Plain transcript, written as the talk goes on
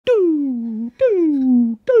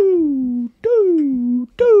Do, do, do,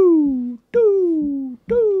 do, do,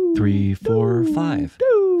 do. 3, 4, 5.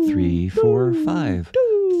 3, 4, 5.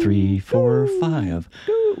 3, 4, 5.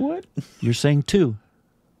 What? You're saying 2.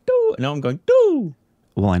 Do. No, I'm going do.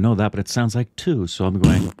 Well, I know that, but it sounds like 2, so I'm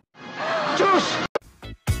going.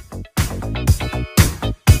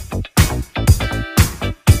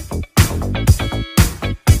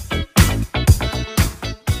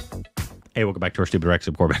 Hey, welcome back to our Stupid Rex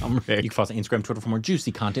of Corbin. I'm Rick. You can follow us on Instagram, Twitter for more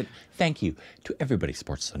juicy content. Thank you to everybody who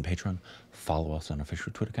supports us on Patreon. Follow us on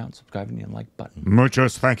official Twitter account, subscribe and the like button.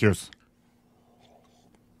 Muchos thank yous.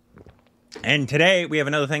 And today we have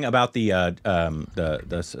another thing about the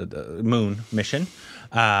moon mission.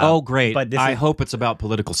 Oh, great. But I hope it's about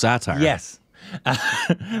political satire. Yes.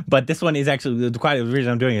 But this one is actually, the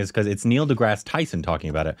reason I'm doing it is because it's Neil deGrasse Tyson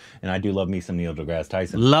talking about it. And I do love me some Neil deGrasse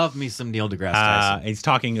Tyson. Love me some Neil deGrasse Tyson. He's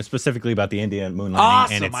talking specifically about the Indian moon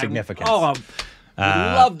landing and its significance.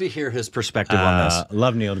 I'd love to hear his perspective on this.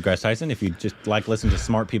 Love Neil deGrasse Tyson. If you just like listening to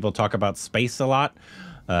smart people talk about space a lot,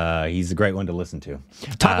 he's a great one to listen to.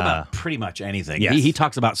 Talk about pretty much anything. Yes. He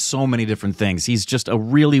talks about so many different things. He's just a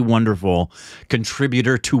really wonderful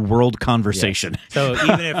contributor to world conversation. Yes. So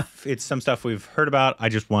even if it's some stuff we've heard about,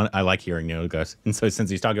 I like hearing Neil deGrasse. And so since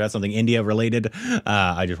he's talking about something India related,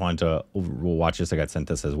 I just wanted to watch this. I got sent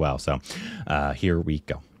this as well. So here we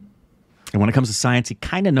go. And when it comes to science, he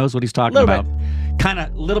kind of knows what he's talking about. Kind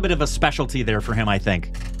of a little bit of a specialty there for him, I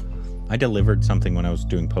think. I delivered something when I was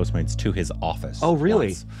doing Postmates to his office. Oh, really?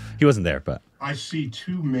 Once. He wasn't there, but... I see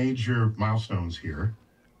two major milestones here.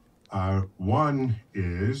 One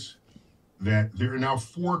is that there are now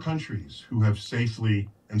 4 countries who have safely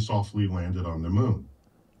and softly landed on the moon.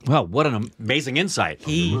 Well, what an amazing insight.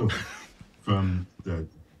 From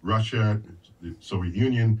Russia, the Soviet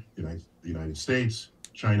Union, the United States,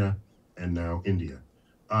 China, and now India.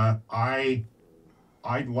 I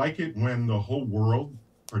like it when the whole world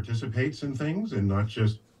participates in things and not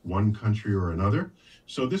just one country or another.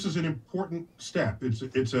 So this is an important step.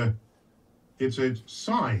 It's a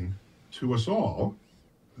sign to us all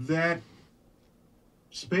that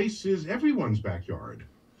space is everyone's backyard.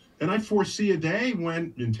 And I foresee a day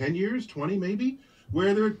when, in 10 years, 20 maybe,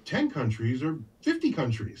 where there are 10 countries or 50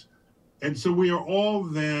 countries. And so we are all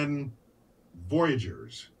then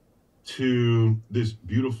voyagers to this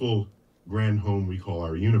beautiful grand home we call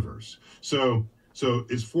our universe. So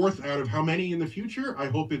it's 4th out of how many in the future? I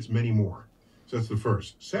hope it's many more. So that's the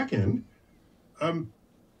first. Second,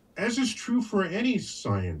 as is true for any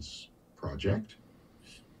science project,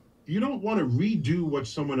 you don't want to redo what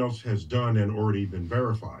someone else has done and already been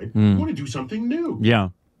verified. You want to do something new. Yeah.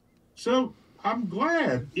 So I'm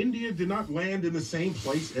glad India did not land in the same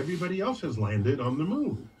place everybody else has landed on the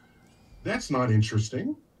moon. That's not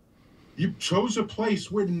interesting. You chose a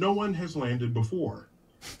place where no one has landed before,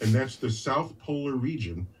 and that's the South Polar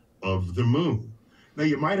region of the moon. Now,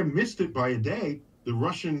 you might have missed it by a day. The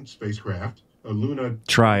Russian spacecraft, Luna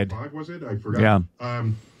tried. 5, was it? I forgot.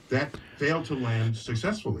 Yeah. That failed to land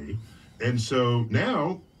successfully. And so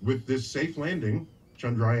now, with this safe landing,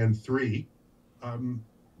 Chandrayaan 3,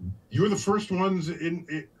 you're the first ones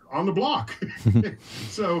on the block.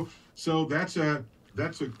 So that's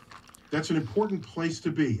an important place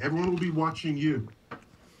to be. Everyone will be watching you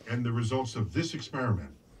and the results of this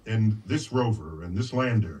experiment and this rover and this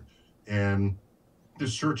lander and the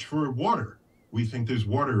search for water. We think there's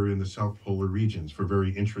water in the South Polar regions for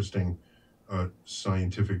very interesting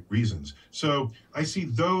scientific reasons. So I see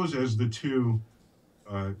those as the two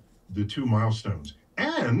milestones.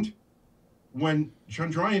 And when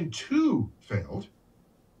Chandrayaan 2 failed,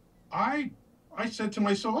 I said to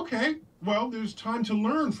myself, okay, well, there's time to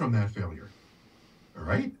learn from that failure. All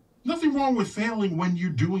right? Nothing wrong with failing when you're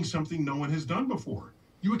doing something no one has done before.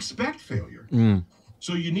 You expect failure.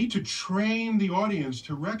 So you need to train the audience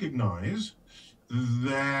to recognize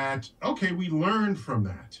that, okay, we learned from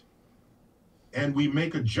that. And we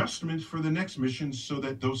make adjustments for the next mission so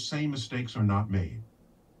that those same mistakes are not made.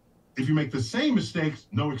 If you make the same mistakes,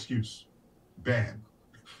 no excuse. Bad.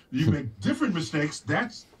 You make different mistakes,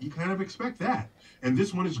 you kind of expect that. And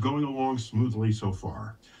this one is going along smoothly so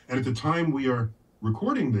far. And at the time we are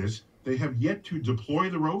recording this, they have yet to deploy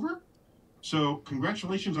the rover. So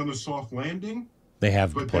congratulations on the soft landing. They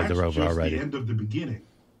have deployed the rover already. But that's just the end of the beginning.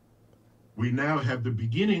 We now have the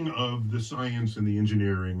beginning of the science and the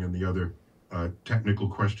engineering and the other technical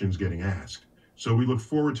questions getting asked. So we look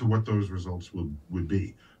forward to what those results would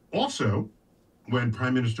be. Also, when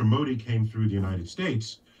Prime Minister Modi came through the United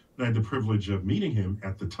States, and I had the privilege of meeting him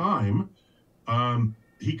at the time,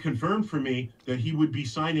 he confirmed for me that he would be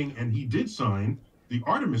signing, and he did sign, the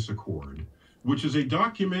Artemis Accord, which is a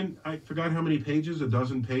document, I forgot how many pages, a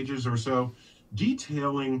dozen pages or so,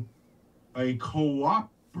 detailing a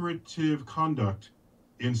cooperative conduct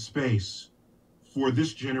in space for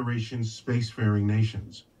this generation's spacefaring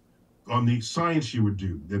nations, on the science you would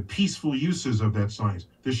do, the peaceful uses of that science,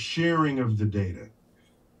 the sharing of the data.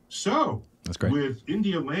 So, that's great. With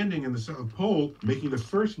India landing in the South Pole, making the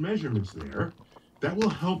first measurements there, that will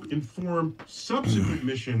help inform subsequent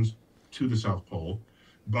missions to the South Pole,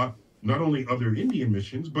 but not only other Indian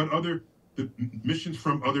missions, but the missions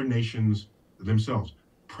from other nations themselves.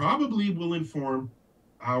 Probably will inform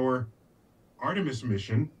our Artemis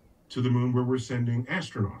mission to the moon, where we're sending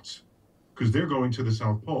astronauts, because they're going to the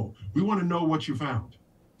South Pole. We want to know what you found,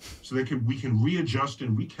 so we can readjust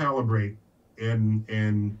and recalibrate and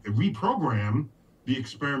reprogram the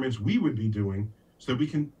experiments we would be doing, so that we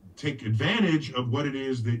can take advantage of what it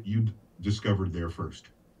is that you discovered there first.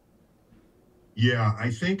 Yeah, I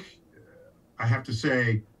think I have to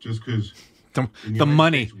say, just because the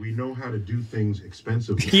money, States, we know how to do things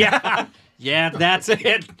expensively. Yeah, yeah, that's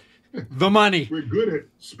it. The money. We're good at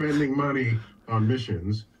spending money on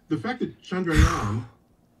missions. The fact that Chandrayaan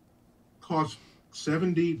cost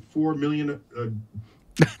 $74 million.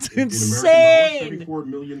 That's insane. $74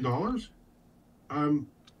 million. I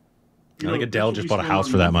think Adele just bought a house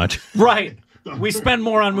for that much. Right. We spend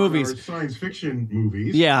more on movies. Science fiction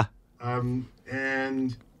movies. Yeah.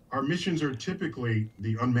 And our missions are typically,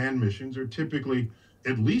 the unmanned missions are typically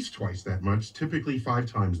at least twice that much, typically 5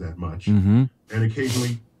 times that much, and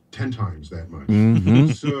occasionally 10 times that much.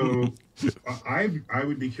 So I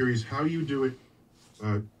would be curious how you do it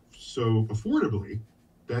so affordably.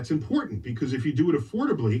 That's important, because if you do it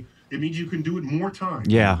affordably, it means you can do it more times.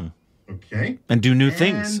 Yeah. Okay? And do new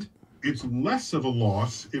things. And it's less of a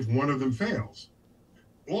loss if one of them fails.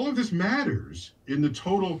 All of this matters in the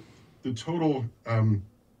total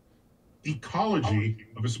ecology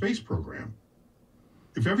of a space program.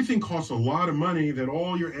 If everything costs a lot of money, then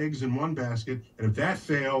all your eggs in one basket, and if that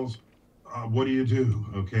fails, what do you do?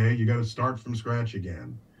 Okay, you got to start from scratch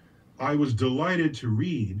again. I was delighted to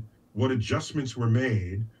read what adjustments were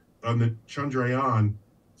made on the Chandrayaan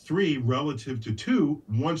 3 relative to 2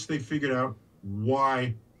 once they figured out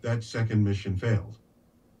why that second mission failed.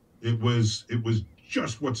 It was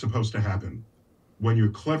just what's supposed to happen when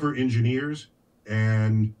you're clever engineers.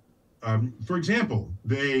 And for example,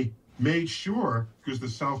 they made sure, because the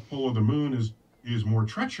south pole of the moon is more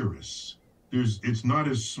treacherous, it's not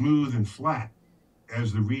as smooth and flat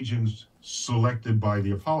as the regions selected by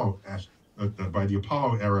the Apollo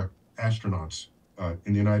era astronauts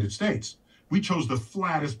in the United States. We chose the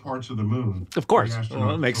flattest parts of the moon. Of course. Well,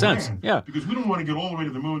 that makes sense. Yeah. Because we don't want to get all the way to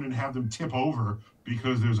the moon and have them tip over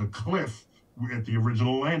because there's a cliff at the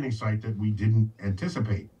original landing site that we didn't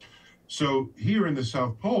anticipate. So here in the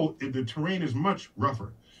South Pole, the terrain is much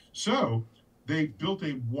rougher. So they built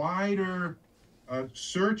a wider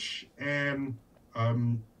search and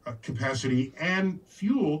capacity and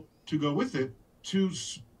fuel to go with it to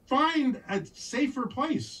find a safer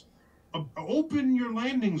place. Open your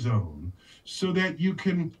landing zone so that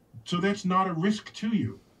that's not a risk to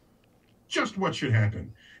you. Just what should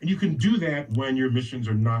happen. And you can do that when your missions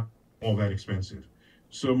are not all that expensive.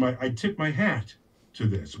 So I tip my hat to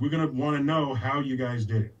this. We're going to want to know how you guys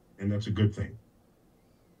did it, and that's a good thing.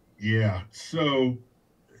 Yeah, so,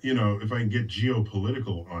 if I can get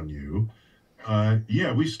geopolitical on you,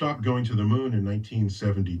 yeah, we stopped going to the moon in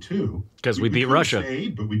 1972. Because we beat Russia.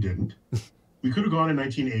 Stayed, but we didn't. We could have gone in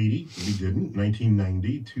 1980, we didn't.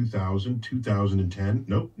 1990, 2000, 2010.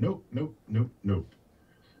 Nope.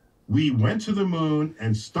 We went to the moon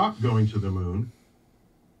and stopped going to the moon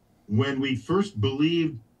when we first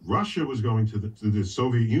believed Russia was going to the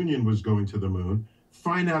Soviet Union was going to the moon,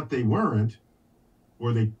 find out they weren't,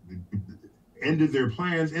 or they ended their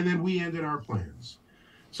plans, and then we ended our plans.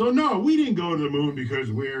 So no, we didn't go to the moon because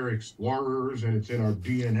we're explorers and it's in our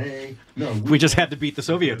DNA. No, we just had to beat the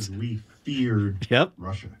Soviets. We feared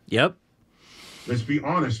Russia. Yep. Let's be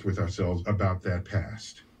honest with ourselves about that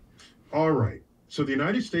past. All right. So the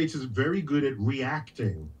United States is very good at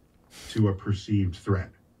reacting to a perceived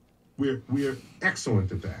threat. We're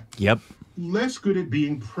excellent at that. Yep. Less good at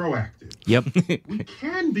being proactive. Yep. We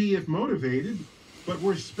can be if motivated, but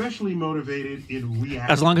we're especially motivated in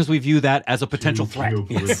reacting. As long as we view that as a potential threat.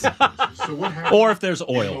 Yes. So what happens? Or if there's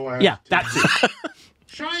oil. Yeah, that's it.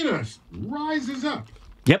 China rises up.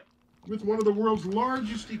 Yep. With one of the world's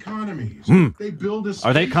largest economies. They build a space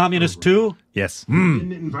Are they communists program. too? Yes. We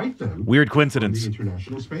didn't invite them. Weird coincidence. From the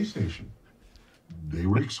International Space Station. They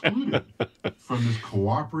were excluded from this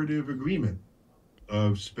cooperative agreement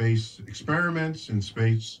of space experiments and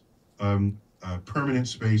space permanent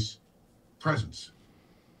space presence.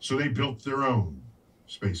 So they built their own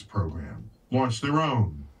space program, launched their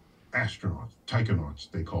own astronauts, taikonauts,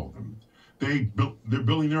 they call them. They're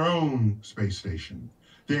building their own space station.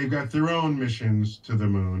 They've got their own missions to the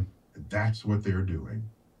moon. That's what they're doing.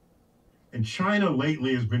 And China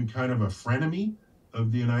lately has been kind of a frenemy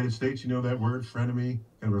of the United States. You know that word, frenemy?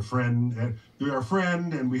 Kind of a friend. And they're our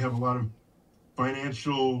friend, and we have a lot of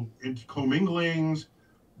financial comminglings,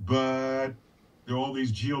 but there are all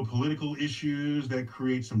these geopolitical issues that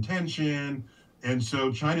create some tension. And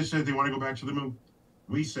so China said they want to go back to the moon.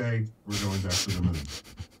 We say we're going back to the moon.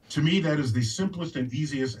 To me, that is the simplest and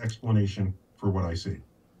easiest explanation for what I see.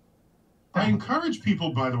 I encourage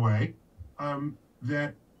people, by the way,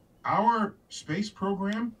 that our space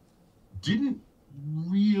program didn't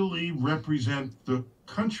really represent the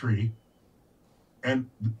country and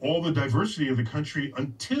all the diversity of the country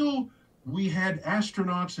until we had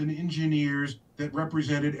astronauts and engineers that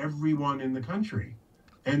represented everyone in the country.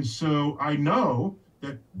 And so I know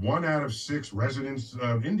that 1 out of 6 residents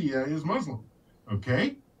of India is Muslim,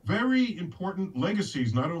 okay? Very important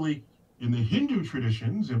legacies, not only in the Hindu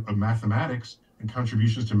traditions of mathematics and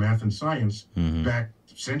contributions to math and science back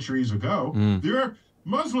centuries ago, there are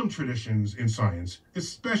Muslim traditions in science,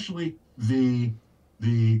 especially the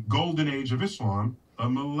golden age of Islam a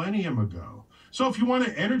millennium ago. So if you want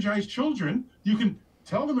to energize children, you can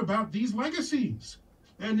tell them about these legacies.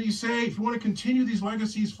 And you say, if you want to continue these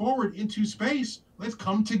legacies forward into space, let's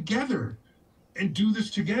come together and do this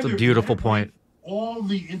together. It's a beautiful point. All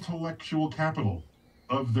the intellectual capital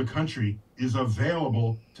of the country is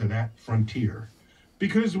available to that frontier.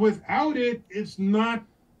 Because without it, it's not,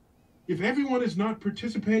 if everyone is not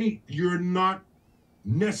participating, you're not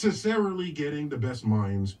necessarily getting the best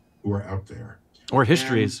minds who are out there. Or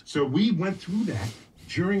histories. And so we went through that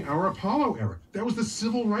during our Apollo era. That was the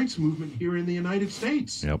civil rights movement here in the United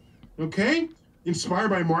States. Yep. Okay? Inspired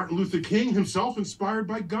by Martin Luther King, himself inspired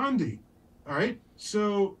by Gandhi. All right?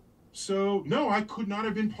 So no, I could not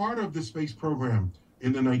have been part of the space program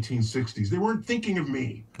in the 1960s. They weren't thinking of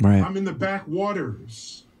me. Right. I'm in the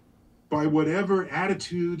backwaters by whatever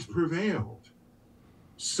attitudes prevailed.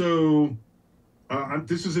 So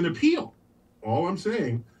this is an appeal. All I'm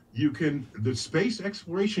saying, the space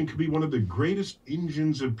exploration could be one of the greatest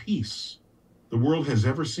engines of peace the world has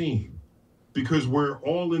ever seen, because we're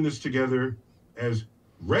all in this together as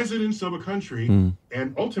residents of a country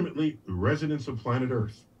and ultimately residents of planet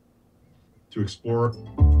Earth to explore.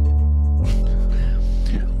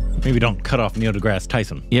 Maybe don't cut off Neil deGrasse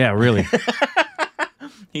Tyson. Yeah, really.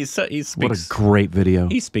 He speaks. What a great video.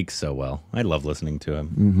 He speaks so well. I love listening to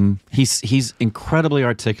him. He's incredibly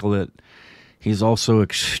articulate. He's also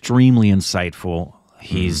extremely insightful.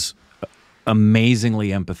 He's amazingly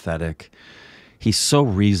empathetic. He's so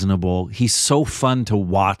reasonable. He's so fun to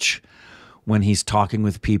watch when he's talking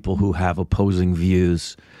with people who have opposing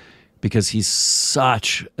views, because he's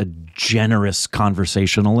such a generous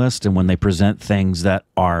conversationalist. And when they present things that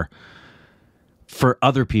are for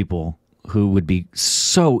other people who would be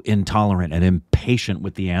so intolerant and impatient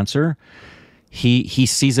with the answer, he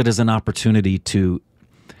sees it as an opportunity to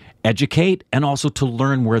educate and also to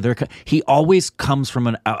learn where they're. He always comes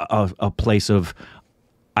from a place of,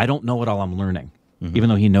 I don't know it all, I'm learning, even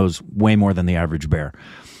though he knows way more than the average bear.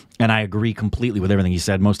 And I agree completely with everything he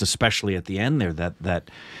said, most especially at the end there,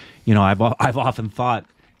 that you know, I've often thought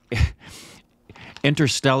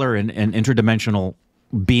interstellar and interdimensional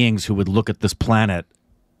beings who would look at this planet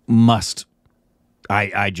must.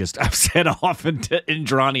 I've said often to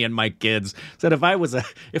Indrani and my kids, said if I was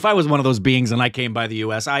one of those beings and I came by the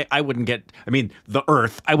U.S., I wouldn't get, I mean, the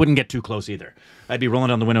Earth, I wouldn't get too close either. I'd be rolling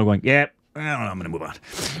down the window going, yeah, I don't know, I'm going to move on.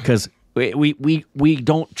 Because we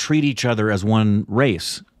don't treat each other as one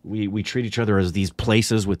race. We treat each other as these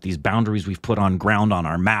places with these boundaries we've put on ground on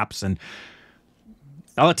our maps, and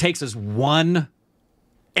all it takes is one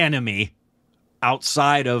enemy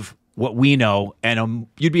outside of what we know, and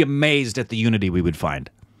you'd be amazed at the unity we would find.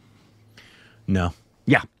 No.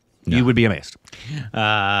 Yeah, no. You would be amazed.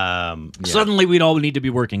 Yeah. Suddenly we'd all need to be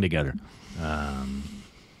working together. Are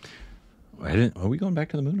we going back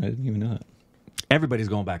to the moon? I didn't even know that. Everybody's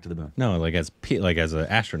going back to the moon. No, like as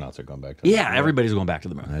astronauts are going back to the moon. Yeah, everybody's going back to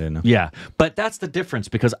the moon. I didn't know. Yeah, but that's the difference,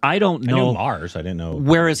 because I don't know. I knew Mars. I didn't know.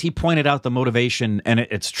 Whereas he pointed out the motivation, and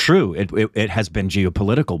it's true. It has been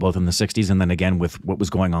geopolitical, both in the 60s and then again with what was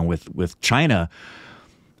going on with China.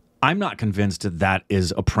 I'm not convinced that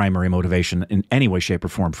is a primary motivation in any way, shape, or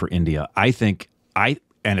form for India. I think and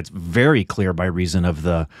it's very clear by reason of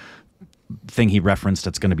the thing he referenced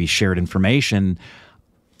that's going to be shared information.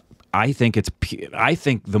 I think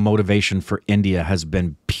the motivation for India has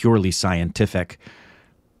been purely scientific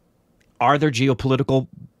are there geopolitical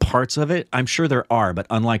parts of it? I'm sure there are, but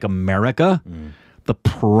unlike America, the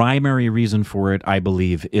primary reason for it, I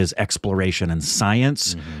believe, is exploration and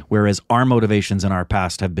science, whereas our motivations in our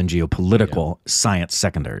past have been geopolitical, science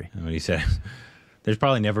secondary. What do you say? There's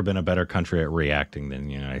probably never been a better country at reacting than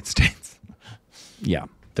the United States. Yeah.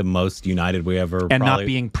 The most united we ever... And not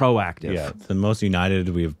being proactive. Yeah, the most united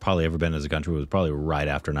we've probably ever been as a country was probably right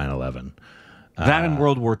after 9/11. That and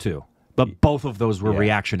World War II. But both of those were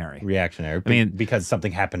reactionary. Reactionary. I mean, because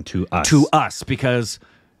something happened to us. To us, because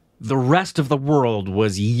the rest of the world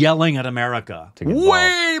was yelling at America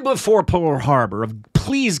way before Pearl Harbor of,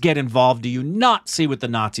 please get involved. Do you not see what the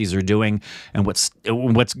Nazis are doing and what's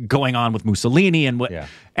going on with Mussolini and what?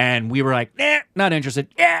 And we were like, not interested.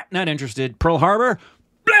 Not interested. Pearl Harbor,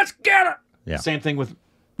 let's get it. Yeah. Same thing with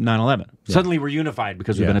 9/11. Suddenly we're unified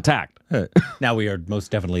because we've been attacked. Now we are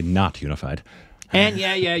most definitely not unified. And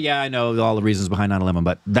I know all the reasons behind 9/11,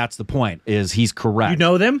 but that's the point, is he's correct. You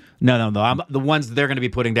know them? No. I'm the ones that they're going to be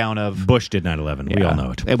putting down of... Bush did 9/11. We all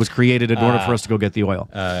know it. It was created in order for us to go get the oil.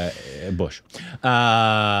 Bush.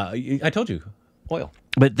 I told you. Oil.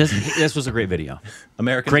 But this was a great video.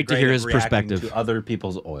 Americans great to hear at his reacting perspective. to other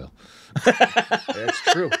people's oil. That's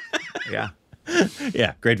true. Yeah.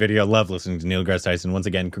 Yeah, great video. Love listening to Neil deGrasse Tyson. Once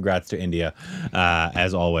again, congrats to India.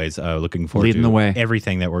 As always, looking forward Leading to the way.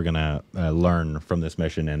 Everything that we're going to learn from this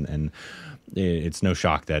mission. And it's no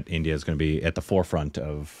shock that India is going to be at the forefront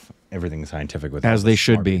of everything scientific. With As they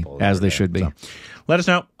should be. As they should be. So let us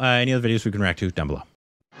know any other videos we can react to down below.